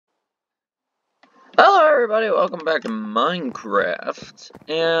everybody, welcome back to Minecraft,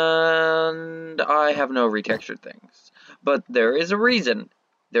 and I have no retextured things, but there is a reason.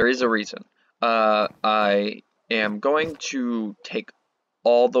 I am going to take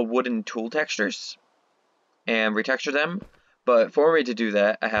all the wooden tool textures and retexture them, but for me to do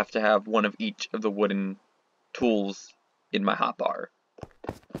that, I have to have one of each of the wooden tools in my hotbar.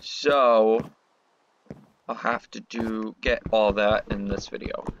 So, I'll have to get all that in this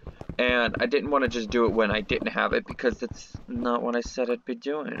video. And I didn't want to just do it when I didn't have it, because that's not what I said I'd be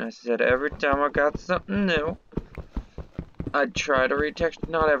doing. I said every time I got something new, I'd try to retexture.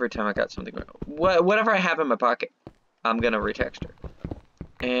 Not every time I got something new. Whatever I have in my pocket, I'm going to retexture.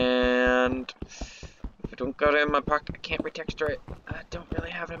 And if I don't got it in my pocket, I can't retexture it. I don't really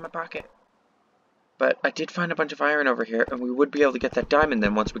have it in my pocket. But I did find a bunch of iron over here, and we would be able to get that diamond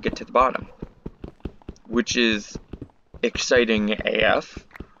then once we get to the bottom. Which is exciting AF.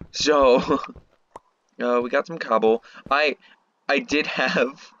 So, we got some cobble. I did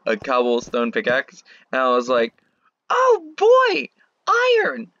have a cobblestone pickaxe, and I was like, oh boy,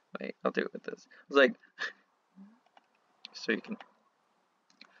 iron! Wait, I'll do it with this. I was like, so you can,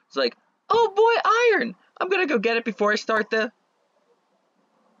 it's like, oh boy, iron! I'm gonna go get it before I start the,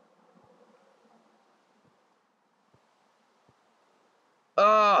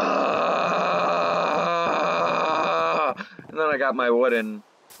 and then I got my wooden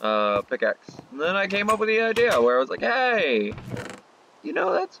pickaxe. And then I came up with the idea where I was like, hey, you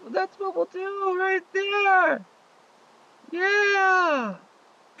know, that's what we'll do right there. Yeah.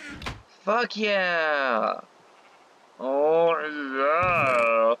 Fuck yeah. Oh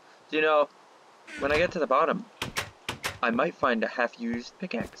yeah. So, you know, when I get to the bottom, I might find a half-used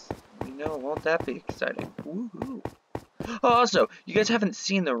pickaxe. You know, won't that be exciting? Woohoo. Also, you guys haven't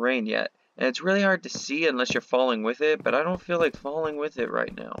seen the rain yet. And it's really hard to see unless you're falling with it, but I don't feel like falling with it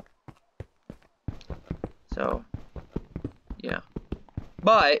right now. So, yeah.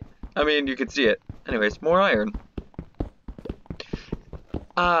 But, I mean, you can see it. Anyways, more iron.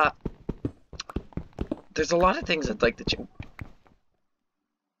 There's a lot of things I'd like to change.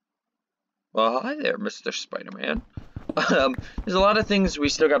 Well, hi there, Mr. Spider-Man. There's a lot of things we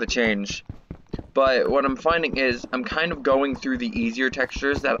still gotta change. But what I'm finding is I'm kind of going through the easier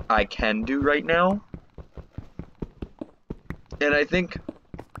textures that I can do right now. And I think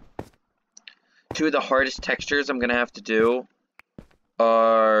two of the hardest textures I'm going to have to do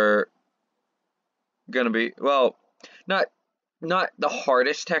are going to be, well, not the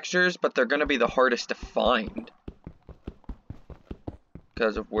hardest textures, but they're going to be the hardest to find.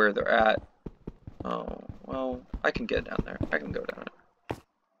 Because of where they're at. Oh, well, I can get down there. I can go down it.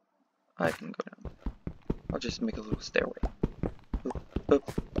 I can go down. I'll just make a little stairway.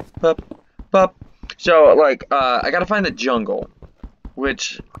 Up. So, like, I gotta find the jungle.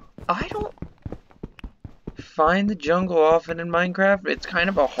 Which, I don't find the jungle often in Minecraft. It's kind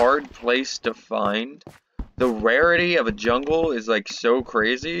of a hard place to find. The rarity of a jungle is, like, so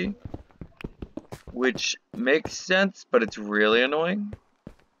crazy. Which makes sense, but it's really annoying.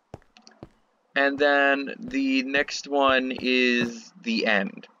 And then the next one is the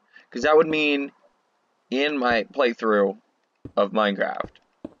end. Because that would mean, in my playthrough of Minecraft,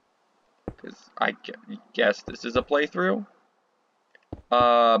 because I guess this is a playthrough,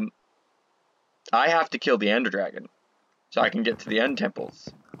 I have to kill the Ender Dragon, so I can get to the end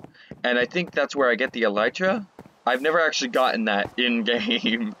temples. And I think that's where I get the Elytra. I've never actually gotten that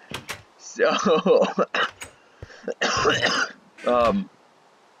in-game, so,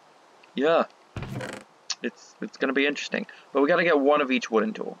 yeah, it's gonna be interesting. But we gotta get one of each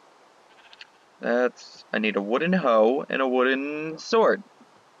wooden tool. I need a wooden hoe and a wooden sword.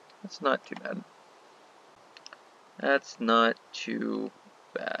 That's not too bad. That's not too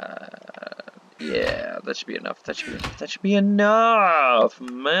bad. Yeah, that should be enough. That should be enough,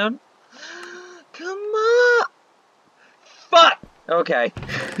 man. Come on. Fuck. Okay.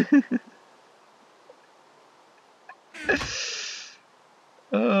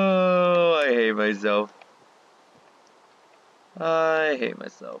 Oh, I hate myself. I hate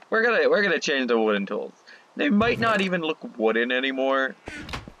myself. We're gonna change the wooden tools. They might not even look wooden anymore,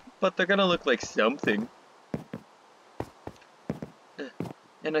 but they're gonna look like something.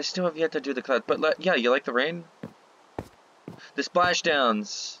 And I still have yet to do the cloud. But yeah, you like the rain? The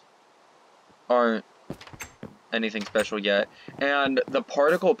splashdowns aren't anything special yet, and the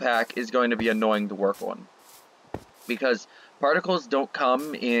particle pack is going to be annoying to work on because particles don't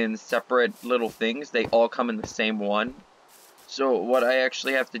come in separate little things. They all come in the same one. So what I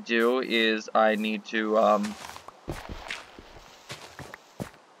actually have to do is I need to,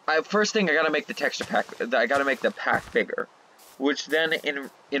 first thing I gotta make the texture pack, I gotta make the pack bigger, which then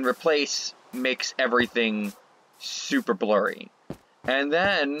in replace makes everything super blurry. And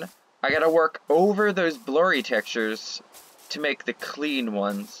then I gotta work over those blurry textures to make the clean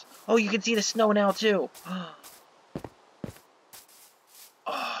ones. Oh, you can see the snow now too. Oh.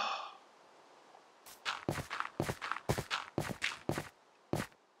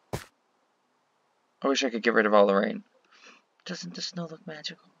 I wish I could get rid of all the rain. Doesn't the snow look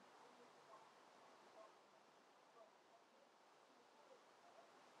magical?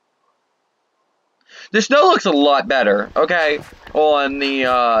 The snow looks a lot better, okay, on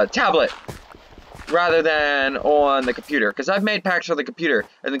the tablet rather than on the computer, because I've made packs for the computer,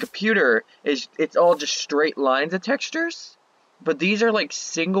 and the computer it's all just straight lines of textures, but these are like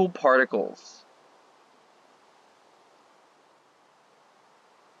single particles.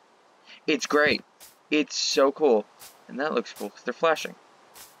 It's great. It's so cool. And that looks cool because they're flashing.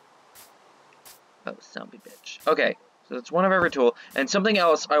 Oh, zombie bitch. Okay, so that's one of every tool. And something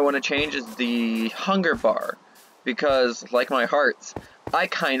else I want to change is the hunger bar. Because, like my hearts, I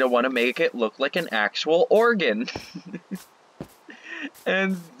kind of want to make it look like an actual organ.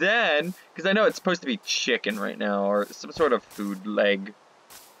 And then, because I know it's supposed to be chicken right now, or some sort of food leg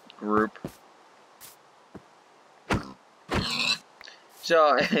group.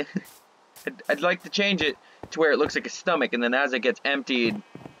 So, I'd like to change it to where it looks like a stomach, and then as it gets emptied,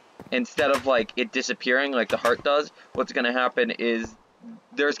 instead of like it disappearing like the heart does, what's going to happen is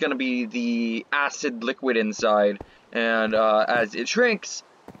there's going to be the acid liquid inside, and as it shrinks,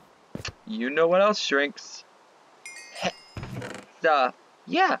 you know what else shrinks?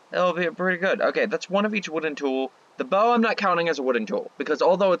 Yeah, it'll be pretty good. Okay, that's one of each wooden tool. The bow I'm not counting as a wooden tool, because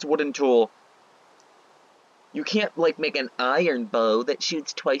although it's a wooden tool, you can't like make an iron bow that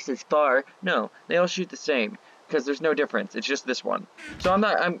shoots twice as far. No, they all shoot the same, because there's no difference. It's just this one. So I'm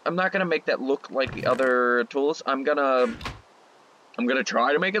not gonna make that look like the other tools. I'm gonna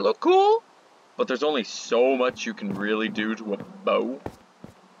try to make it look cool, but there's only so much you can really do to a bow.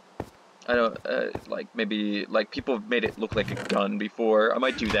 I don't like maybe like people have made it look like a gun before. I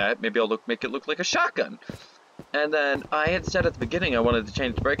might do that. Maybe I'll make it look like a shotgun. And then I had said at the beginning I wanted to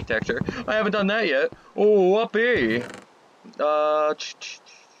change the break texture. I haven't done that yet. Oh, whoopee.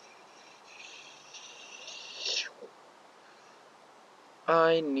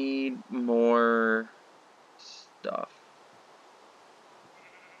 I need more stuff.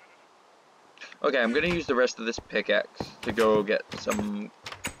 Okay, I'm gonna use the rest of this pickaxe to go get some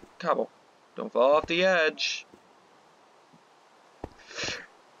cobble. Don't fall off the edge.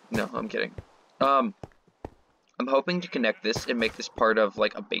 No, I'm kidding. I'm hoping to connect this and make this part of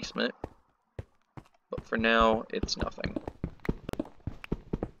like a basement. But for now, it's nothing.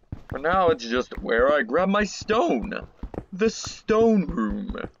 For now, it's just where I grab my stone. The stone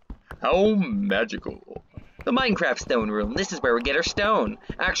room. How magical. The Minecraft stone room. This is where we get our stone.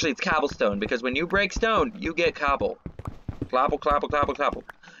 Actually, it's cobblestone, because when you break stone, you get cobble. Cobble, cobble, cobble, cobble.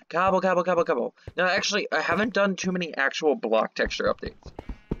 Cobble, cobble, cobble, cobble. Now, actually, I haven't done too many actual block texture updates.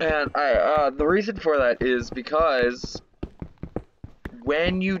 And the reason for that is because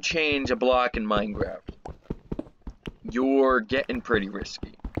when you change a block in Minecraft, you're getting pretty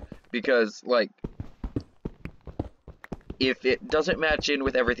risky. Because, like, if it doesn't match in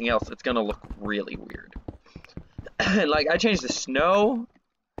with everything else, it's gonna look really weird. Like, I changed the snow,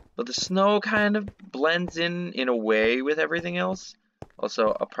 but the snow kind of blends in a way with everything else.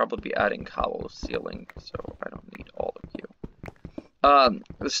 Also, I'll probably be adding cobble ceiling, so I don't need all of you.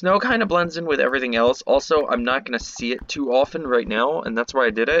 The snow kind of blends in with everything else. Also, I'm not going to see it too often right now, and that's why I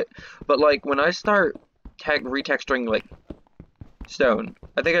did it. But, like, when I start retexturing, like, stone,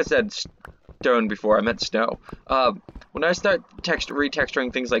 I think I said stone before, I meant snow. When I start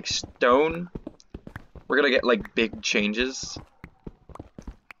retexturing things like stone, we're going to get, like, big changes.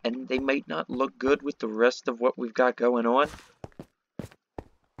 And they might not look good with the rest of what we've got going on.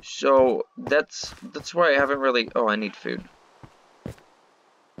 So, that's why I haven't really... Oh, I need food.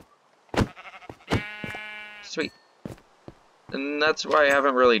 Sweet. And that's why I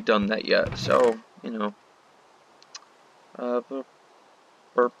haven't really done that yet, so, you know. Burp.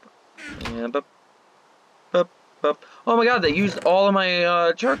 Burp. Yeah, burp. Burp. Burp. Oh my god, they used all of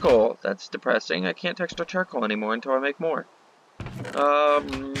my, charcoal. That's depressing. I can't texture charcoal anymore until I make more.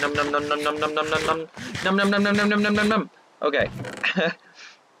 Num num num num num num num num num. Num num num num num num num num num. Okay.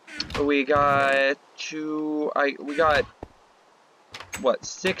 We got what,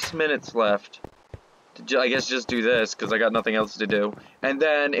 6 minutes left. I guess just do this, because I got nothing else to do. And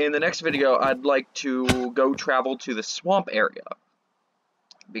then, in the next video, I'd like to go travel to the swamp area.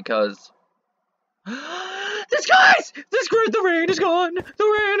 Because... the rain is gone!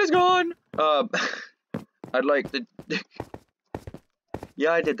 The rain is gone! I'd like to...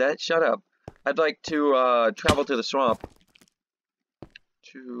 Yeah, I did that. Shut up. I'd like to travel to the swamp.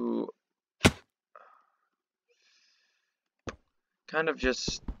 To kind of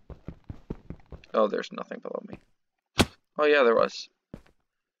just... Oh, there's nothing below me. Oh yeah, there was.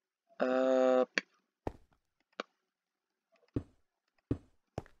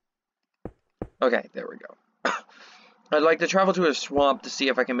 Okay, there we go. I'd like to travel to a swamp to see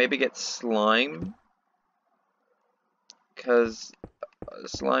if I can maybe get slime. Because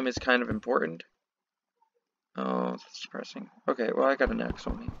slime is kind of important. Oh, that's depressing. Okay, well, I got an axe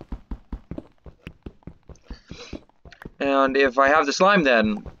on me. And if I have the slime,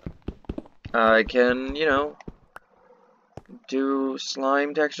 then I can, you know, do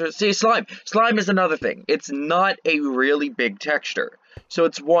slime textures. See, slime is another thing. It's not a really big texture. So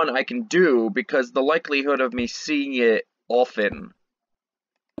it's one I can do because the likelihood of me seeing it often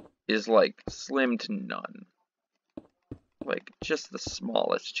is like slim to none. Like, just the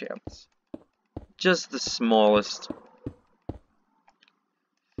smallest chance. Just the smallest.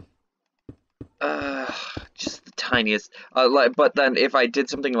 Just the tiniest. But then if I did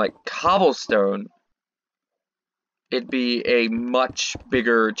something like cobblestone, it'd be a much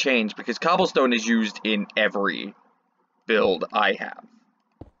bigger change because cobblestone is used in every build I have.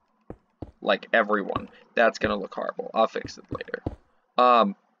 Like everyone. That's gonna look horrible. I'll fix it later.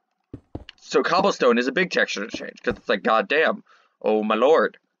 So cobblestone is a big texture change because it's like, goddamn, oh my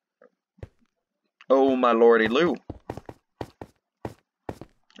lord, oh my lordy Lou,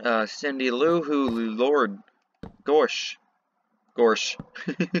 Cindy Lou, who Lord, Gorsh, Gorsh,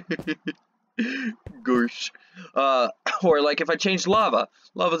 Gorsh, or like if I change lava,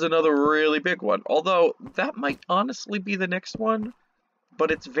 lava's another really big one. Although that might honestly be the next one,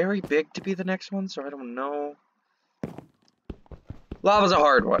 but it's very big to be the next one, so I don't know. Lava's a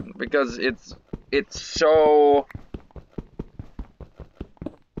hard one because it's so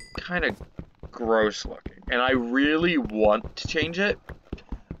kind of gross looking, and I really want to change it,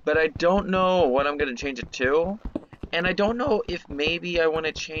 but I don't know what I'm gonna change it to, and I don't know if maybe I want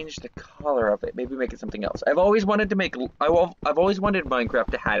to change the color of it. Maybe make it something else. I've always wanted to make. I've always wanted Minecraft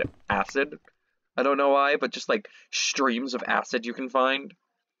to have acid. I don't know why, but just like streams of acid you can find,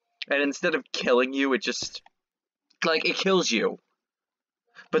 and instead of killing you, it just like it kills you.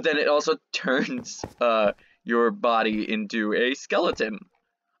 But then it also turns your body into a skeleton.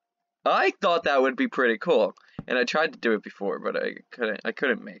 I thought that would be pretty cool, and I tried to do it before, but I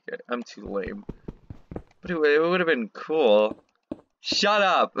couldn't make it. I'm too lame. But it would have been cool. Shut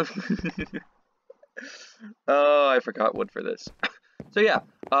up! Oh, I forgot wood for this. So yeah,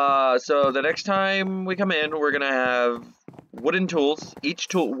 so the next time we come in, we're gonna have wooden tools. Each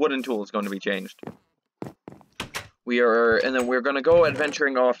wooden tool is going to be changed. And then we're gonna go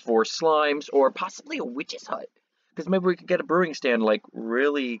adventuring off for slimes, or possibly a witch's hut. Because maybe we could get a brewing stand, like,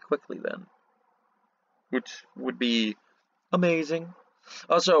 really quickly then. Which would be amazing.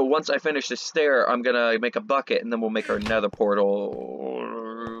 Also, once I finish this stair, I'm gonna make a bucket, and then we'll make our nether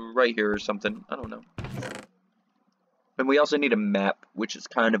portal right here or something. I don't know. And we also need a map, which is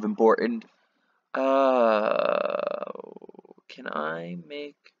kind of important. Can I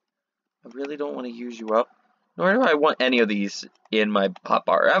make... I really don't want to use you up. Nor do I want any of these in my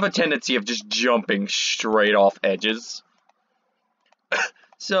hotbar. I have a tendency of just jumping straight off edges.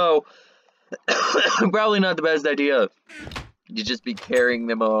 So, probably not the best idea to just be carrying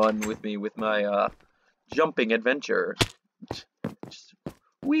them on with me with my jumping adventure. Just,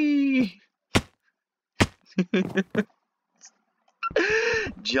 whee!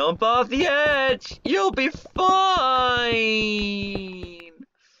 Jump off the edge! You'll be fine!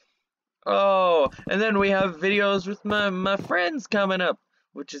 Oh, and then we have videos with my friends coming up,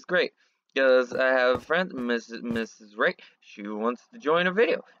 which is great. Because I have a friend, Mrs. Ray, she wants to join a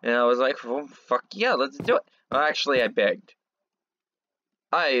video. And I was like, well, fuck yeah, let's do it. Well, actually, I begged.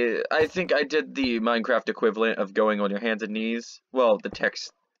 I think I did the Minecraft equivalent of going on your hands and knees. Well, the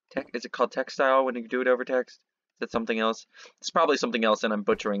is it called textile when you do it over text? Is that something else? It's probably something else and I'm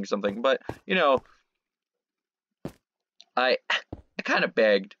butchering something, but, you know, I kind of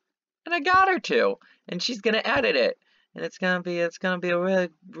begged. And I got her to, and she's gonna edit it, and it's gonna be a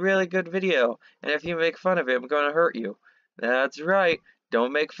really good video. And if you make fun of it, I'm gonna hurt you. That's right,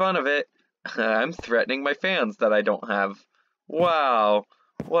 don't make fun of it. I'm threatening my fans that I don't have. Wow,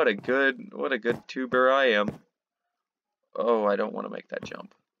 what a good tuber I am. Oh, I don't want to make that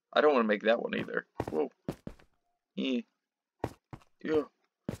jump. I don't want to make that one either. Whoa, yeah,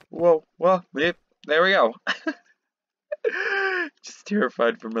 whoa, well, there we go. Just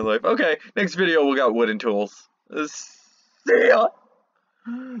terrified for my life. Okay, next video we got wooden tools. See ya!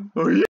 Oh, yeah.